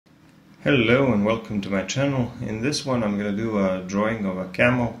Hello and welcome to my channel. In this one I'm going to do a drawing of a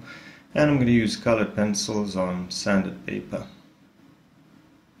camel and I'm going to use colored pencils on sanded paper.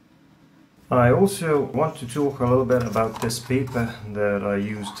 I also want to talk a little bit about this paper that I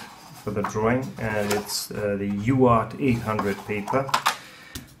used for the drawing, and it's the UArt 800 paper.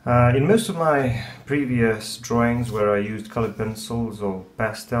 In most of my previous drawings where I used colored pencils or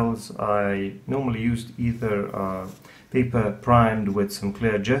pastels, I normally used either paper primed with some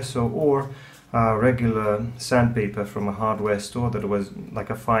clear gesso or regular sandpaper from a hardware store that was like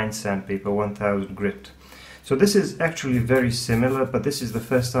a fine sandpaper, 1000 grit. So this is actually very similar, but this is the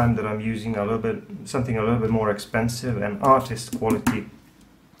first time that I'm using something a little bit more expensive and artist quality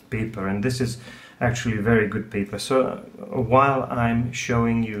paper, and this is actually very good paper. So while I'm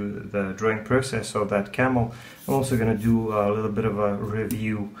showing you the drawing process of that camel, I'm also going to do a little bit of a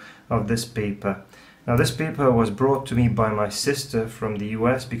review of this paper. Now this paper was brought to me by my sister from the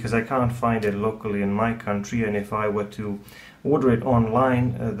US because I can't find it locally in my country, and if I were to order it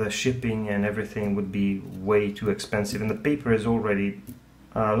online, the shipping and everything would be way too expensive, and the paper is already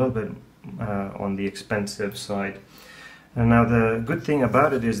a little bit on the expensive side. And now the good thing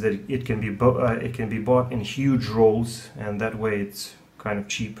about it is that it can be bought in huge rolls, and that way it's kind of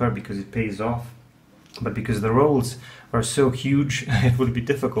cheaper because it pays off. But because the rolls are so huge, it would be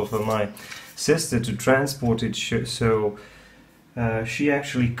difficult for my sister to transport it, so she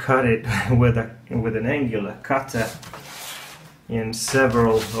actually cut it with an angular cutter in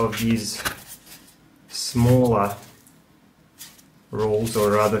several of these smaller rolls,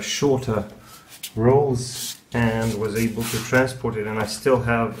 or rather shorter rolls, and was able to transport it. And I still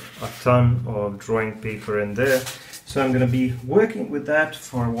have a ton of drawing paper in there, so I'm going to be working with that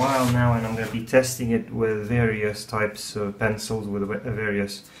for a while now, and I'm going to be testing it with various types of pencils, with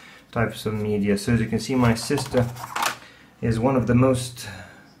various types of media. So as you can see, my sister is one of the most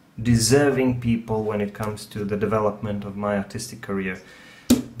deserving people when it comes to the development of my artistic career.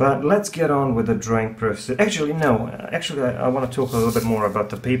 But let's get on with the drawing process. Actually I want to talk a little bit more about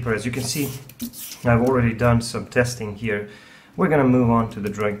the paper. As you can see, I've already done some testing here. We're going to move on to the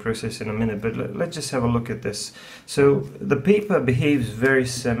drawing process in a minute, but let's just have a look at this. So the paper behaves very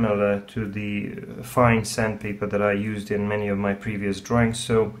similar to the fine sandpaper that I used in many of my previous drawings.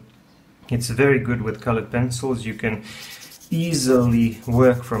 So it's very good with colored pencils. You can easily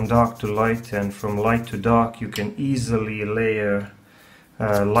work from dark to light, and from light to dark. You can easily layer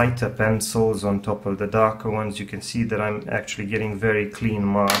lighter pencils on top of the darker ones. You can see that I'm actually getting very clean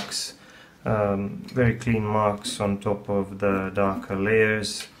marks on top of the darker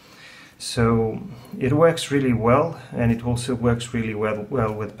layers. So it works really well, and it also works really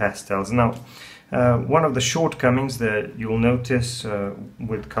well with pastels. Now, one of the shortcomings that you'll notice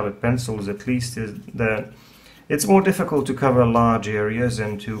with colored pencils, at least, is that it's more difficult to cover large areas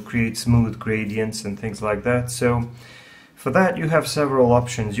and to create smooth gradients and things like that. So for that you have several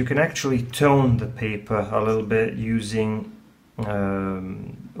options. You can actually tone the paper a little bit using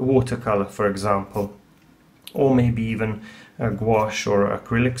watercolor, for example, or maybe even gouache or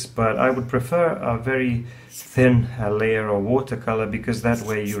acrylics, but I would prefer a very thin layer of watercolor, because that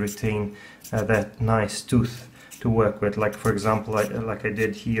way you retain that nice tooth to work with, like for example like I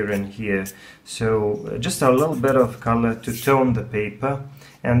did here and here. So just a little bit of color to tone the paper,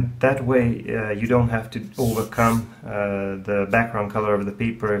 and that way you don't have to overcome the background color of the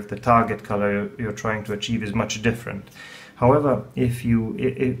paper if the target color you're trying to achieve is much different. However,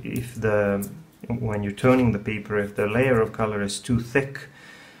 when you're toning the paper, if the layer of color is too thick,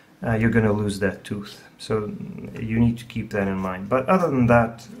 you're going to lose that tooth. So you need to keep that in mind. But other than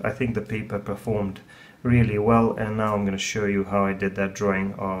that, I think the paper performed really well, and now I'm going to show you how I did that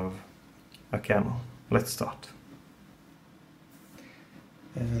drawing of a camel. Let's start.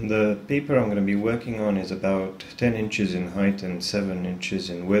 And the paper I'm going to be working on is about 10 inches in height and 7 inches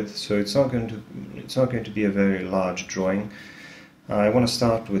in width, so it's not going to be a very large drawing. I want to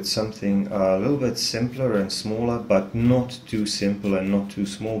start with something a little bit simpler and smaller, but not too simple and not too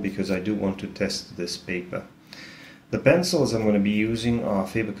small, because I do want to test this paper. The pencils I'm going to be using are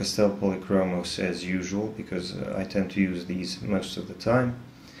Faber-Castell Polychromos as usual, because I tend to use these most of the time.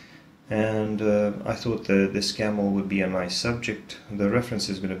 And I thought that this camel would be a nice subject. The reference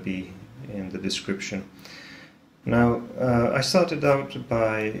is going to be in the description. Now, I started out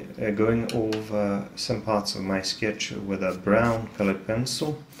by going over some parts of my sketch with a brown colored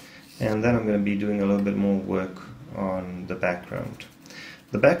pencil, and then I'm going to be doing a little bit more work on the background.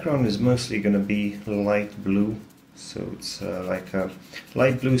 The background is mostly going to be light blue, so it's like a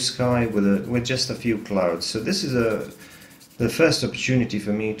light blue sky with just a few clouds. So this is the first opportunity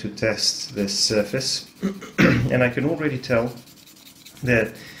for me to test this surface, and I can already tell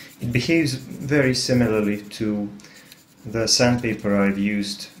that It behaves very similarly to the sandpaper I've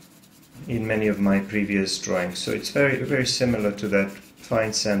used in many of my previous drawings. So it's very similar to that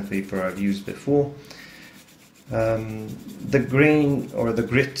fine sandpaper I've used before. The grain or the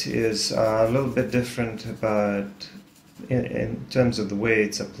grit is a little bit different, but in terms of the way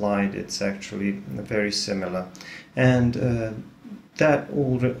it's applied, it's actually very similar. And that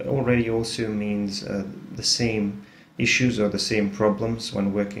already also means the same issues or the same problems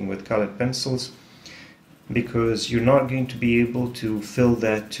when working with colored pencils, because you're not going to be able to fill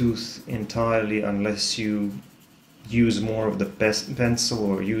that tooth entirely unless you use more of the pencil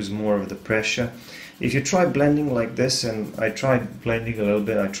or use more of the pressure. If you try blending like this, and I tried blending a little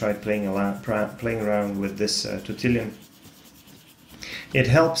bit, I tried playing around with this Tutilian. It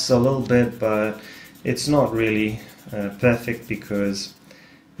helps a little bit, but it's not really perfect, because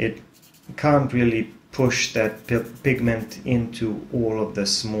it can't really push that pigment into all of the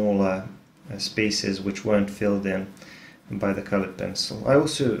smaller spaces which weren't filled in by the colored pencil. I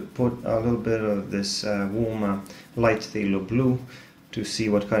also put a little bit of this warmer light phthalo blue to see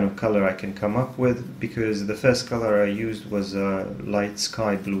what kind of color I can come up with, because the first color I used was a light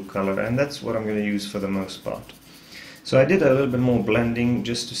sky blue color, and that's what I'm going to use for the most part. So I did a little bit more blending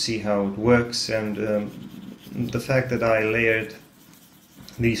just to see how it works, and the fact that I layered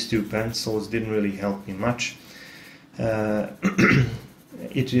these two pencils didn't really help me much.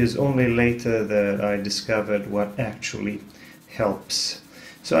 It is only later that I discovered what actually helps.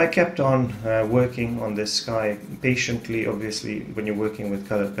 So I kept on working on this sky patiently. Obviously, when you're working with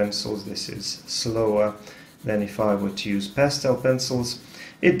colored pencils, this is slower than if I were to use pastel pencils.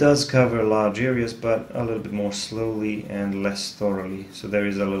 It does cover large areas, but a little bit more slowly and less thoroughly, so there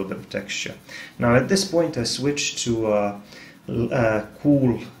is a little bit of texture. Now at this point I switched to a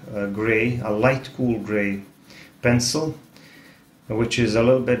cool gray, a light cool gray pencil, which is a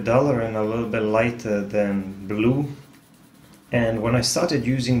little bit duller and a little bit lighter than blue. And when I started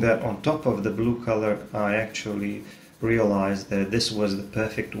using that on top of the blue color, I actually realized that this was the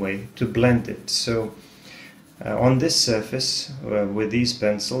perfect way to blend it. So on this surface, with these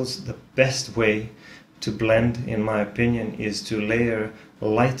pencils, the best way to blend, in my opinion, is to layer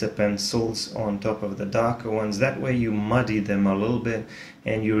lighter pencils on top of the darker ones. That way you muddy them a little bit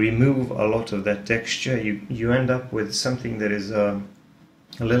and you remove a lot of that texture. You end up with something that is a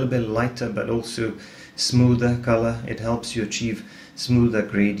little bit lighter but also smoother color. It helps you achieve smoother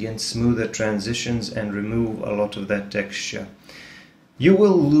gradients, smoother transitions, and remove a lot of that texture. You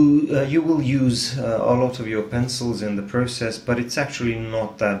will use a lot of your pencils in the process, but it's actually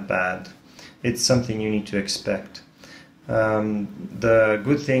not that bad. It's something you need to expect. The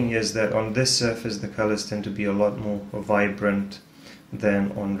good thing is that on this surface the colors tend to be a lot more vibrant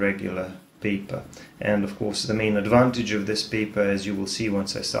than on regular paper. And of course the main advantage of this paper, as you will see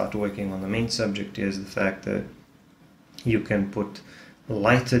once I start working on the main subject, is the fact that you can put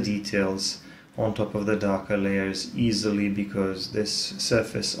lighter details on top of the darker layers easily, because this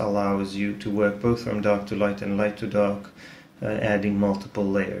surface allows you to work both from dark to light and light to dark, adding multiple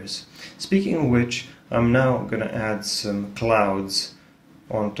layers. Speaking of which, I'm now going to add some clouds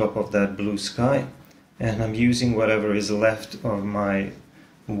on top of that blue sky, and I'm using whatever is left of my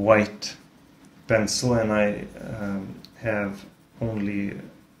white pencil, and I have only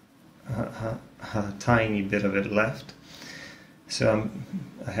a tiny bit of it left, so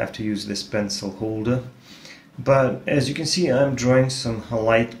I have to use this pencil holder. But as you can see, I'm drawing some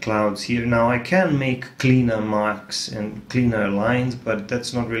light clouds here. Now I can make cleaner marks and cleaner lines, but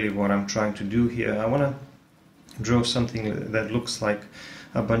that's not really what I'm trying to do here. I want to draw something that looks like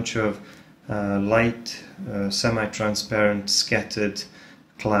a bunch of light, semi-transparent, scattered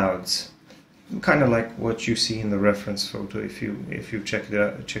clouds, kind of like what you see in the reference photo. If you checked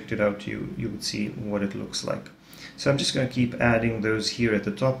it out, you would see what it looks like. So I'm just going to keep adding those here at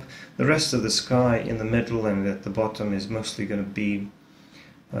the top. The rest of the sky in the middle and at the bottom is mostly going to be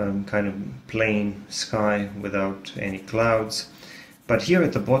kind of plain sky without any clouds. But here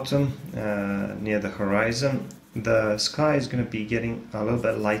at the bottom, near the horizon, the sky is going to be getting a little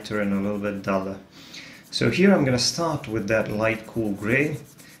bit lighter and a little bit duller. So here I'm going to start with that light cool gray,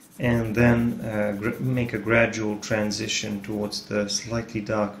 and then make a gradual transition towards the slightly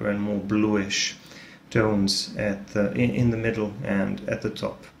darker and more bluish tones in the middle and at the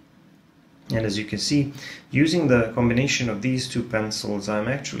top. And as you can see, using the combination of these two pencils, I'm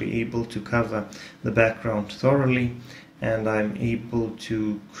actually able to cover the background thoroughly, and I'm able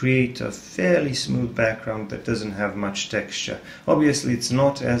to create a fairly smooth background that doesn't have much texture. Obviously it's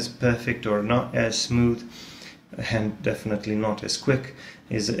not as perfect or not as smooth and definitely not as quick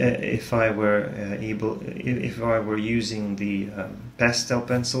as if I were using the pastel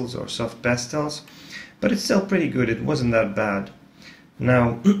pencils or soft pastels, but it's still pretty good. It wasn't that bad.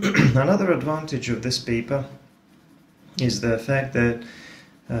 Now another advantage of this paper is the fact that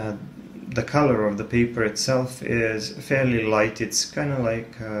the color of the paper itself is fairly light. It's kind of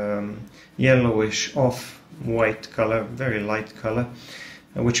like yellowish off-white color, very light color,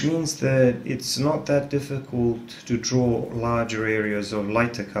 which means that it's not that difficult to draw larger areas of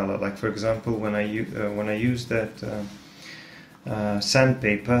lighter color. Like for example, when I use that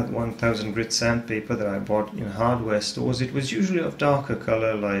sandpaper, 1000 grit sandpaper that I bought in hardware stores, it was usually of darker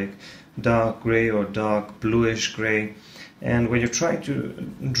color, like dark gray or dark bluish gray. And when you're trying to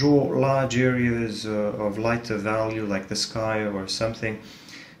draw large areas of lighter value, like the sky or something,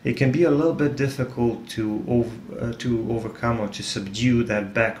 it can be a little bit difficult to overcome or to subdue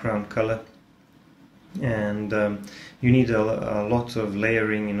that background color, and you need a lot of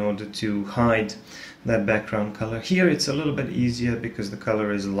layering in order to hide that background color. Here it's a little bit easier because the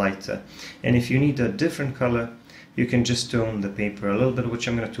color is lighter, and if you need a different color, you can just tone the paper a little bit, which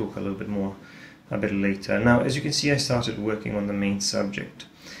I'm going to talk a little bit more a bit later. Now, as you can see, I started working on the main subject,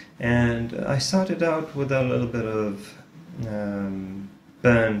 and I started out with a little bit of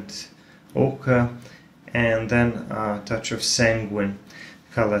burnt ochre and then a touch of sanguine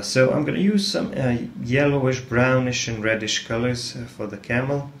color. So I'm going to use some yellowish, brownish and reddish colors for the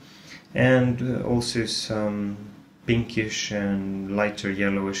camel, and also some pinkish and lighter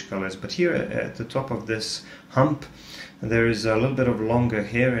yellowish colors. But here at the top of this hump there is a little bit of longer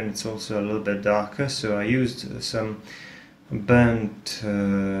hair, and it's also a little bit darker, so I used some burnt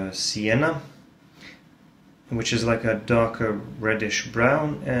sienna, which is like a darker reddish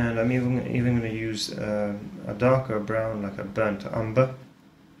brown, and I'm even going to use a darker brown, like a burnt umber.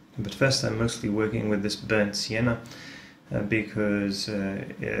 But first I'm mostly working with this burnt sienna because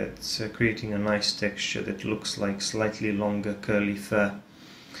it's creating a nice texture that looks like slightly longer curly fur.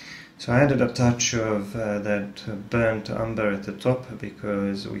 So I added a touch of that burnt umber at the top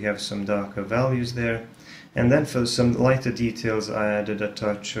because we have some darker values there, and then for some lighter details I added a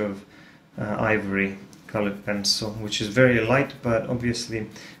touch of ivory colored pencil, which is very light, but obviously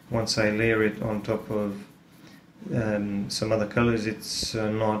once I layer it on top of some other colors, it's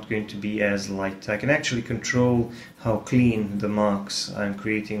not going to be as light. I can actually control how clean the marks I'm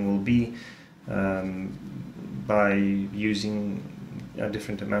creating will be by using a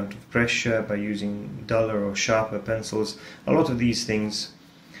different amount of pressure, by using duller or sharper pencils. A lot of these things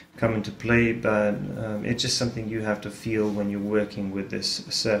come into play, but it's just something you have to feel when you're working with this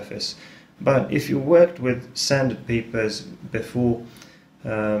surface. But if you worked with sanded papers before,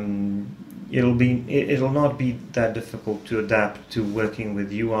 it'll not be that difficult to adapt to working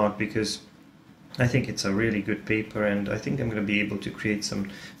with UArt, because I think it's a really good paper, and I think I'm going to be able to create some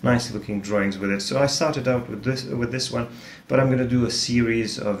nice looking drawings with it. So I started out with this one, but I'm going to do a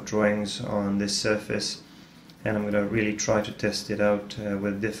series of drawings on this surface, and I'm going to really try to test it out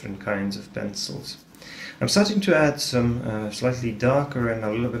with different kinds of pencils. I'm starting to add some slightly darker and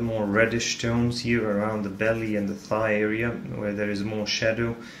a little bit more reddish tones here around the belly and the thigh area where there is more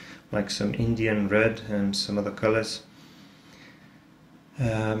shadow, like some Indian red and some other colors,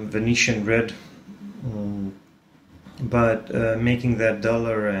 Venetian red, but making that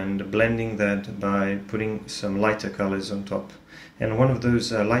duller and blending that by putting some lighter colors on top. And one of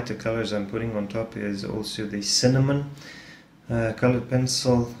those lighter colors I'm putting on top is also the cinnamon colored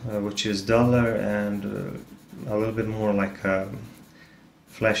pencil, which is duller and a little bit more like a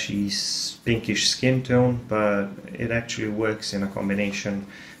flashy pinkish skin tone, but it actually works in a combination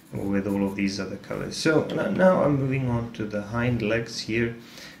with all of these other colors. So now I'm moving on to the hind legs here,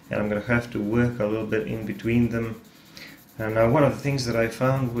 and I'm going to have to work a little bit in between them. And now one of the things that I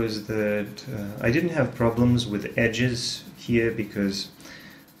found was that I didn't have problems with edges here because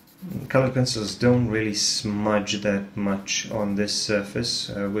colored pencils don't really smudge that much on this surface,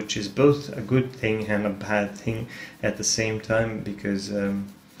 which is both a good thing and a bad thing at the same time, because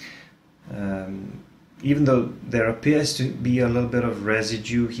even though there appears to be a little bit of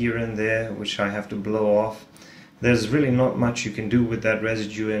residue here and there, which I have to blow off, there's really not much you can do with that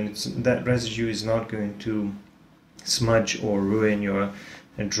residue, and that residue is not going to smudge or ruin your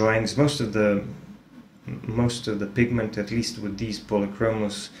drawings. Most of the pigment, at least with these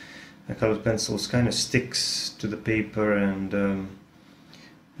Polychromos colored pencils, kind of sticks to the paper, and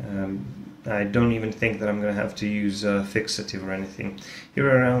I don't even think that I'm going to have to use fixative or anything. Here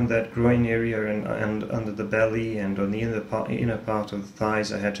around that groin area and under the belly and on the inner part of the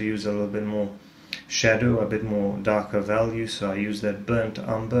thighs, I had to use a little bit more shadow, a bit more darker value, so I used that burnt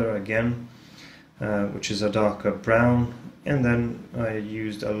umber again. which is a darker brown, and then I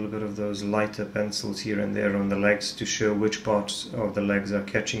used a little bit of those lighter pencils here and there on the legs to show which parts of the legs are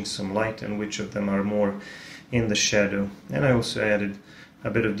catching some light and which of them are more in the shadow. And I also added a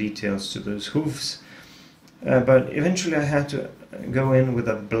bit of details to those hooves, but eventually I had to go in with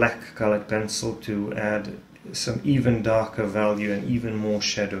a black colored pencil to add some even darker value and even more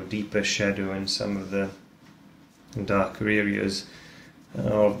shadow, deeper shadow in some of the darker areas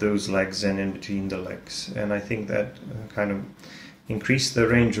of those legs and in between the legs. And I think that kind of increased the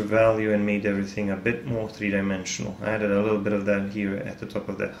range of value and made everything a bit more three-dimensional. I added a little bit of that here at the top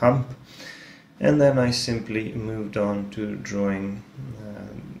of the hump, and then I simply moved on to drawing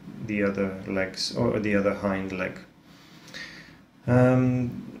the other legs, or the other hind leg.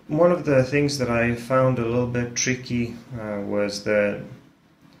 One of the things that I found a little bit tricky was that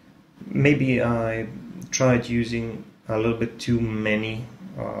maybe I tried using a little bit too many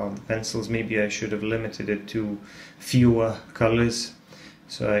pencils. Maybe I should have limited it to fewer colors.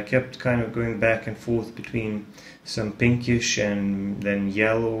 So I kept kind of going back and forth between some pinkish and then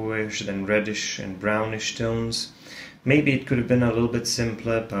yellowish, then reddish and brownish tones. Maybe it could have been a little bit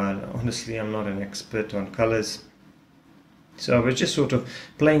simpler, but honestly I'm not an expert on colors. So I was just sort of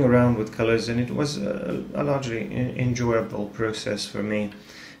playing around with colors, and it was a largely enjoyable process for me.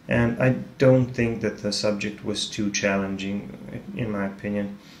 And I don't think that the subject was too challenging, in my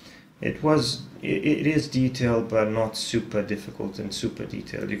opinion. It is detailed, but not super difficult and super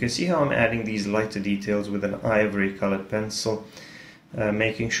detailed. You can see how I'm adding these lighter details with an ivory colored pencil,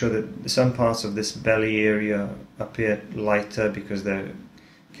 making sure that some parts of this belly area appear lighter because they're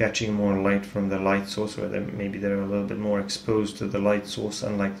catching more light from the light source, or maybe they're a little bit more exposed to the light source,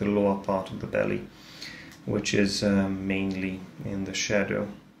 unlike the lower part of the belly, which is mainly in the shadow.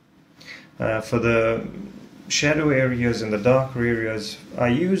 For the shadow areas and the darker areas, I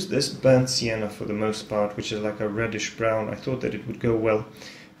used this burnt sienna for the most part, which is like a reddish brown. I thought that it would go well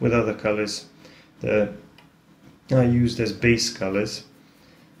with other colors that I used as base colors,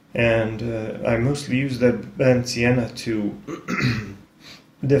 and I mostly used that burnt sienna to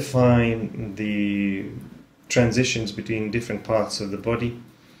define the transitions between different parts of the body.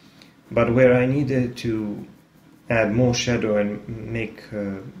 But where I needed to add more shadow and make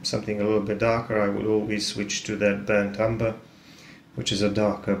something a little bit darker, I would always switch to that burnt umber, which is a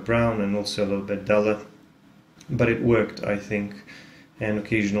darker brown and also a little bit duller. But it worked, I think, and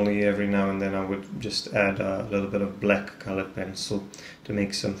occasionally every now and then I would just add a little bit of black colored pencil to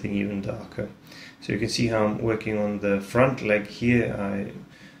make something even darker. So you can see how I'm working on the front leg here. I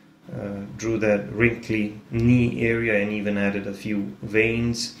drew that wrinkly knee area and even added a few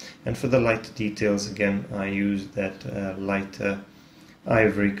veins. And for the light details, again, I used that lighter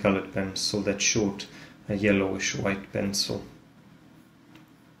ivory colored pencil, that short yellowish white pencil.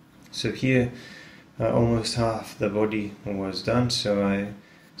 So here almost half the body was done, so I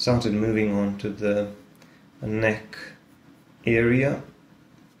started moving on to the neck area.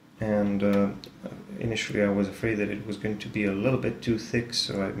 And initially I was afraid that it was going to be a little bit too thick,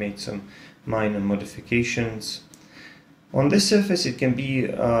 so I made some minor modifications. On this surface it can be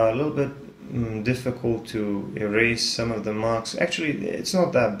a little bit difficult to erase some of the marks. Actually, it's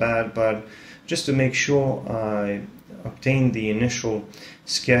not that bad, but just to make sure, I obtained the initial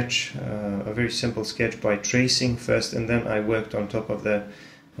sketch, a very simple sketch, by tracing first, and then I worked on top of that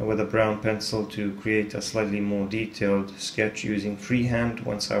with a brown pencil to create a slightly more detailed sketch using freehand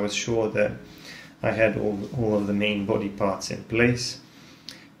once I was sure that I had all of the main body parts in place.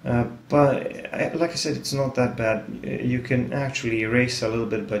 But like I said, it's not that bad. You can actually erase a little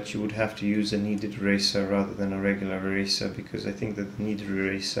bit, but you would have to use a kneaded eraser rather than a regular eraser, because I think that the kneaded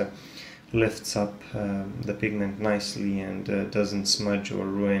eraser lifts up the pigment nicely and doesn't smudge or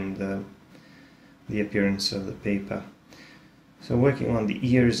ruin the appearance of the paper. So working on the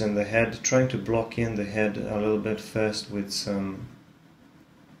ears and the head, trying to block in the head a little bit first with some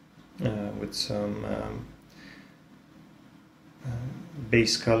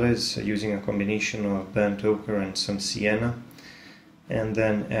base colors, using a combination of burnt ochre and some sienna, and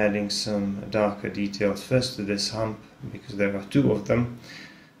then adding some darker details first to this hump, because there are two of them.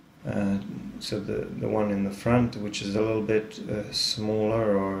 So the one in the front, which is a little bit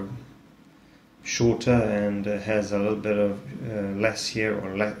smaller or shorter and has a little bit of less hair,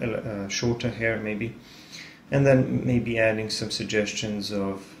 or shorter hair maybe, and then maybe adding some suggestions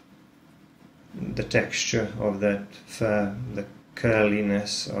of the texture of that fur, the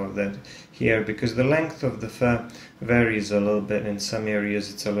curliness of that hair, because the length of the fur varies a little bit. In some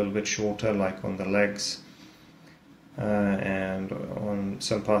areas it's a little bit shorter, like on the legs and on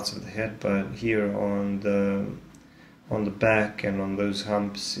some parts of the head, but here on on the back and on those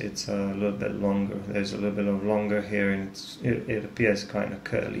humps it's a little bit longer. There's a little bit of longer hair and it appears kind of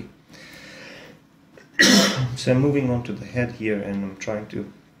curly. So I'm moving on to the head here, and I'm trying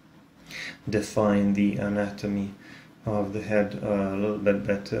to define the anatomy of the head a little bit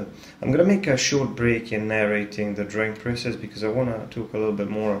better. I'm going to make a short break in narrating the drawing process because I want to talk a little bit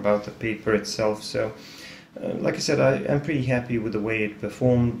more about the paper itself. So like I said, I'm pretty happy with the way it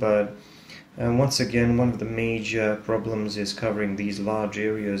performed, but once again, one of the major problems is covering these large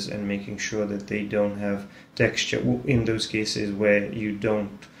areas and making sure that they don't have texture in those cases where you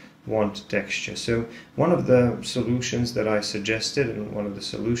don't want texture. So one of the solutions that I suggested, and one of the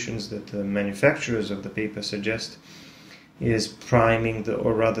solutions that the manufacturers of the paper suggest, is priming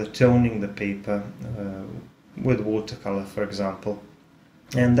or rather toning the paper with watercolor, for example,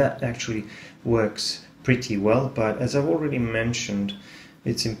 and that actually works pretty well. But as I've already mentioned,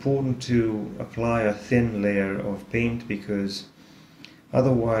 it's important to apply a thin layer of paint because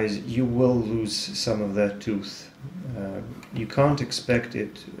otherwise you will lose some of that tooth. You can't expect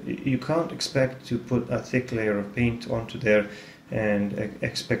to put a thick layer of paint onto there and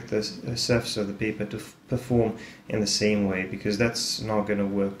expect the surface of the paper to perform in the same way, because that's not going to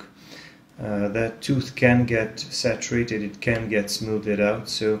work. That tooth can get saturated, it can get smoothed out.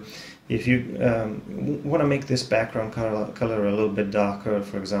 So if you want to make this background color a little bit darker,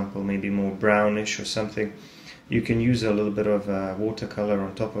 for example, maybe more brownish or something, you can use a little bit of watercolor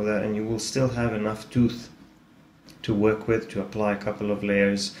on top of that, and you will still have enough tooth to work with to apply a couple of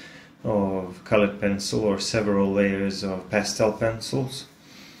layers of colored pencil or several layers of pastel pencils.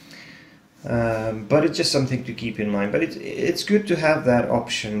 But it's just something to keep in mind. But it's good to have that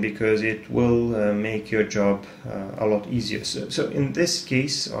option because it will make your job a lot easier. So in this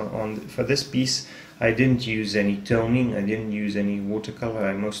case, for this piece, I didn't use any toning, I didn't use any watercolor.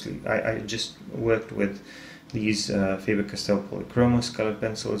 I just worked with these Faber-Castell Polychromos colored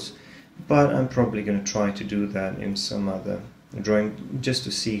pencils. But I'm probably going to try to do that in some other drawing just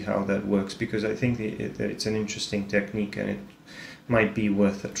to see how that works, because I think it's an interesting technique and it might be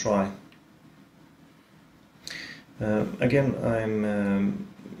worth a try. Again,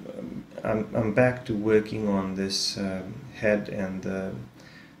 I'm back to working on this head and the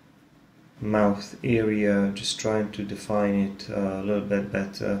mouth area, just trying to define it a little bit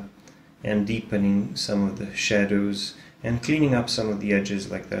better and deepening some of the shadows and cleaning up some of the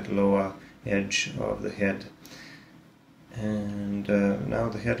edges, like that lower edge of the head. And now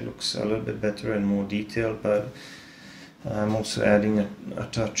the head looks a little bit better and more detailed, but I'm also adding a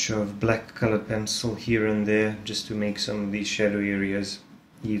touch of black colored pencil here and there just to make some of these shadow areas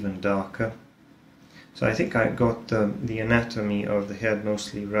even darker. So I think I got the anatomy of the head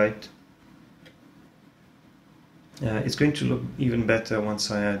mostly right. It's going to look even better once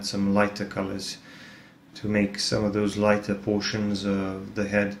I add some lighter colors to make some of those lighter portions of the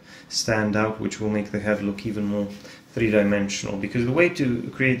head stand out, which will make the head look even more three-dimensional. Because the way to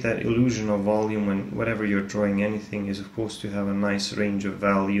create that illusion of volume whenever you're drawing anything is, of course, to have a nice range of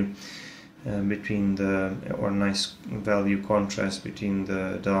value or nice value contrast between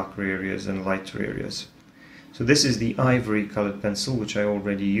the darker areas and lighter areas. So this is the ivory colored pencil, which I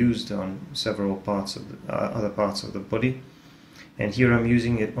already used on several parts of the, other parts of the body, and here I'm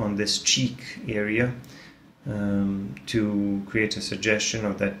using it on this cheek area to create a suggestion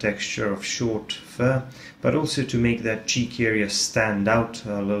of that texture of short fur, but also to make that cheek area stand out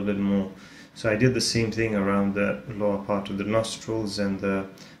a little bit more. So I did the same thing around the lower part of the nostrils and the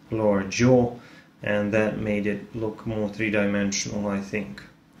lower jaw, and that made it look more three-dimensional, I think.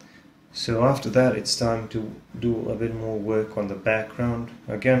 So after that, it's time to do a bit more work on the background.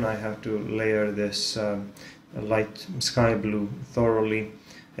 Again, I have to layer this light sky blue thoroughly.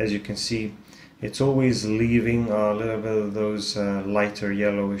 As you can see, it's always leaving a little bit of those lighter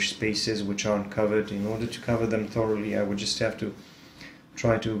yellowish spaces which aren't covered. In order to cover them thoroughly, I would just have to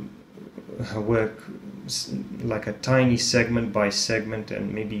try to work like a tiny segment by segment,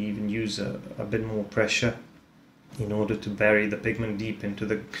 and maybe even use a bit more pressure in order to bury the pigment deep into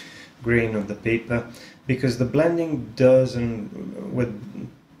the grain of the paper, because the blending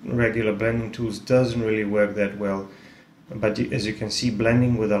with regular blending tools doesn't really work that well. But as you can see,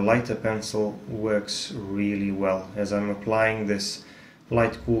 blending with a lighter pencil works really well. As I'm applying this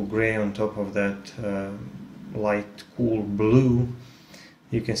light cool gray on top of that light cool blue,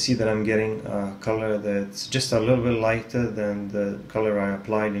 you can see that I'm getting a color that's just a little bit lighter than the color I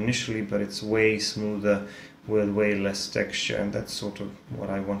applied initially, but it's way smoother with way less texture, and that's sort of what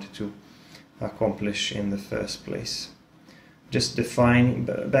I wanted to accomplish in the first place. Just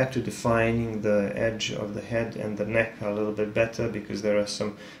back to defining the edge of the head and the neck a little bit better, because there are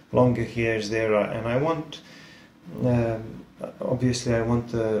some longer hairs there, and I want Obviously I want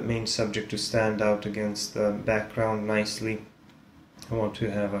the main subject to stand out against the background nicely. I want to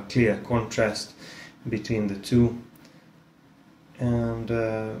have a clear contrast between the two, and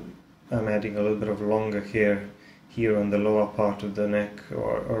I'm adding a little bit of longer hair here on the lower part of the neck,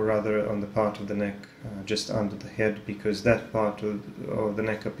 or rather on the part of the neck just under the head, because that part of the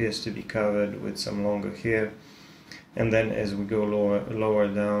neck appears to be covered with some longer hair. And then as we go lower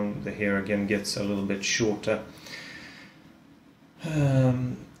down, the hair again gets a little bit shorter.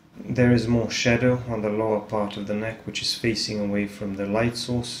 There is more shadow on the lower part of the neck, which is facing away from the light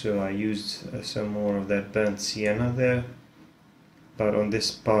source, so I used some more of that burnt sienna there. But on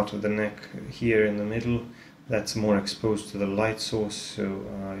this part of the neck here in the middle, that's more exposed to the light source, so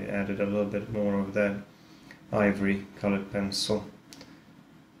I added a little bit more of that ivory colored pencil.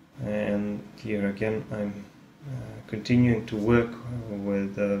 And here again I'm continuing to work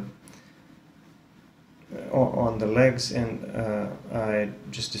with on the legs, and I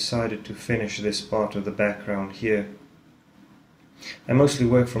just decided to finish this part of the background here. I mostly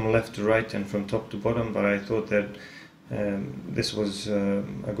work from left to right and from top to bottom, but I thought that this was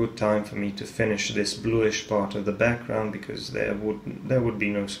a good time for me to finish this bluish part of the background, because there would be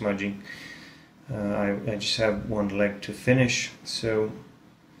no smudging. I just have one leg to finish, so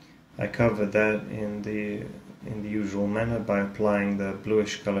I covered that in the usual manner by applying the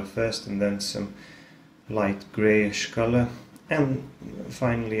bluish color first and then some light grayish color, and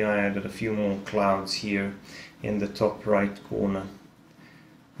finally I added a few more clouds here in the top right corner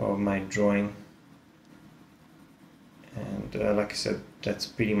of my drawing. And like I said, that's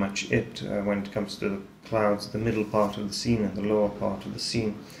pretty much it when it comes to the clouds. The middle part of the scene and the lower part of the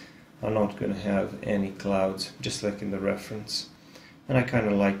scene are not going to have any clouds, just like in the reference, and I kind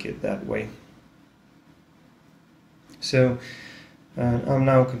of like it that way. So I'm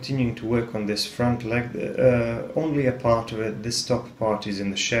now continuing to work on this front leg. Only a part of it, this top part, is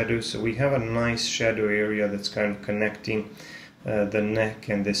in the shadow, so we have a nice shadow area that's kind of connecting the neck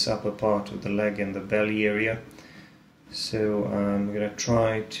and this upper part of the leg and the belly area. So I'm going to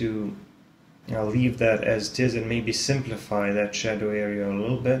try to leave that as it is and maybe simplify that shadow area a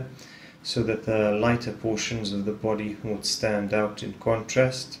little bit, so that the lighter portions of the body would stand out in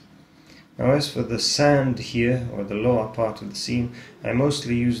contrast. Now as for the sand here, or the lower part of the scene, I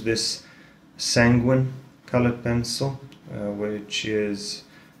mostly use this sanguine colored pencil, which is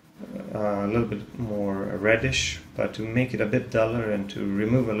a little bit more reddish, but to make it a bit duller and to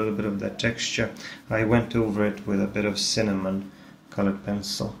remove a little bit of that texture, I went over it with a bit of cinnamon colored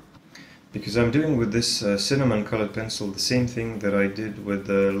pencil. Because I'm doing with this cinnamon colored pencil the same thing that I did with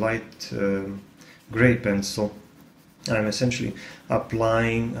the light gray pencil. I'm essentially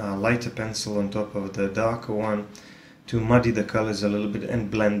applying a lighter pencil on top of the darker one to muddy the colors a little bit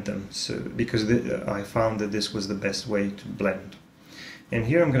and blend them. So because I found that this was the best way to blend. And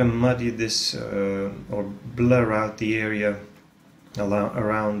here I'm going to muddy this or blur out the area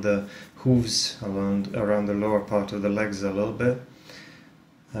around the hooves, around the lower part of the legs a little bit,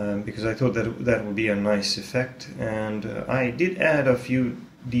 because I thought that would be a nice effect. And I did add a few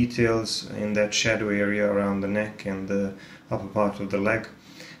details in that shadow area around the neck and the upper part of the leg,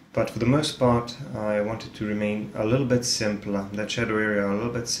 but for the most part I wanted to remain a little bit simpler, that shadow area a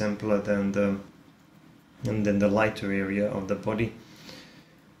little bit simpler than the lighter area of the body,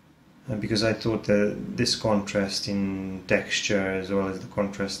 because I thought that this contrast in texture as well as the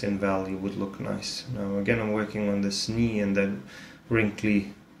contrast in value would look nice. Now again I'm working on this knee and that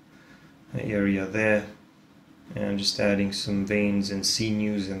wrinkly area there, and just adding some veins and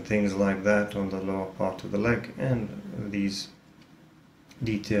sinews and things like that on the lower part of the leg, and these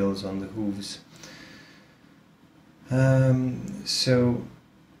details on the hooves. So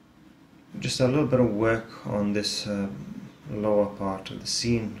just a little bit of work on this lower part of the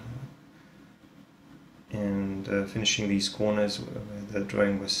scene, and finishing these corners where the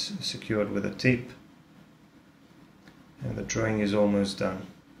drawing was secured with a tape, and the drawing is almost done.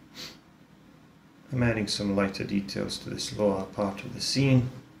 I'm adding some lighter details to this lower part of the scene.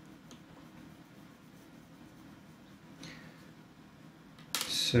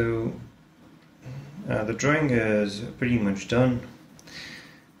 So the drawing is pretty much done.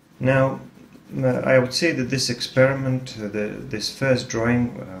 Now I would say that this experiment, this first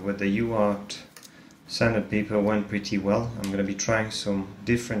drawing with the UArt sanded paper went pretty well. I'm going to be trying some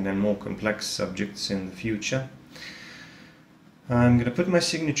different and more complex subjects in the future. I'm going to put my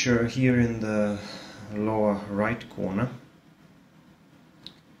signature here in the lower right corner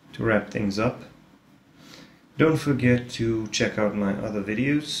to wrap things up. Don't forget to check out my other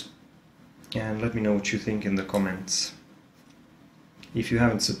videos and let me know what you think in the comments. If you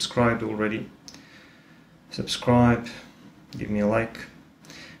haven't subscribed already, subscribe, give me a like,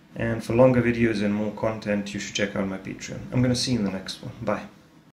 and for longer videos and more content you should check out my Patreon. I'm gonna see you in the next one. Bye.